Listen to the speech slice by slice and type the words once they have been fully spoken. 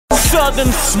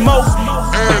Southern smoke.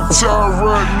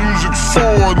 Anti-rap music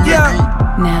for nigga. Yeah.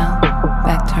 Now,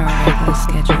 back to our regular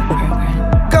scheduled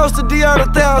program. Goes to DR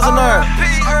 1000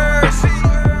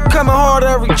 coming hard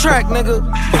every track, nigga.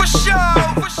 For sure.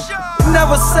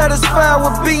 Never satisfied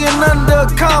with being under a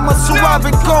comma, so I've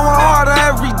been going harder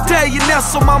every day, and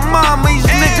that's on my mama. These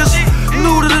niggas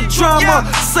new to the drama,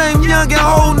 same youngin'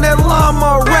 holding that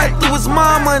llama, rat through his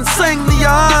mama and sang to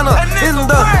your honor. In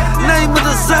the name of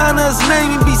designer, his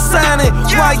name he be signing.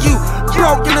 Why you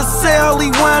broke in a cell,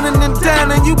 he whining and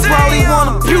dining? You probably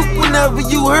wanna puke whenever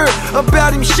you heard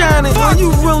about him shining. When you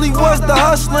really was the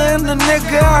hustler and the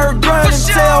nigga I heard grinding.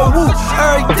 Tell woo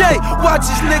every day, watch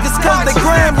these niggas cause they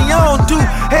grind me. I don't do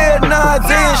head nods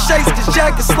and shakes cause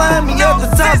Jack is slimy. At the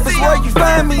top is where you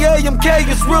find me. AMK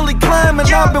is really climbing.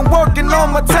 I've been working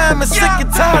on my time and sick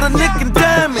and tired of Nick and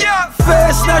Diamond.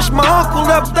 Fast snatched my uncle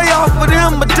up, they offered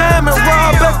him a diamond.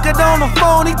 Rob Beckett on the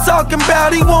phone, he talking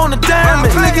about he want a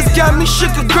diamond. Niggas got me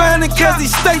shook and grinding cause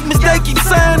these statements they keep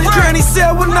signing. Granny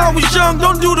said when I was young,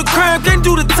 don't do the crime, can't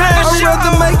do the time. I'd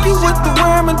rather make it with the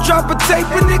rhyme and drop a tape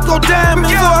and it go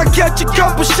diamond. Before I catch a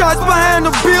couple shots behind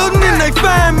the building and they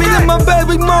find me. And my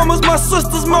baby mamas, my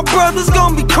sisters, my brothers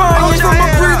gon' be crying. For my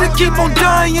breed to keep on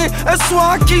dying, that's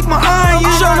why I keep my iron.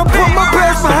 Tryna put my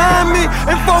past behind me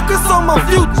and focus on my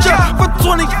future. For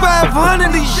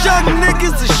 2,500 these young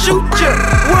niggas to shoot ya.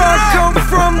 Where I come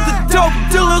from, the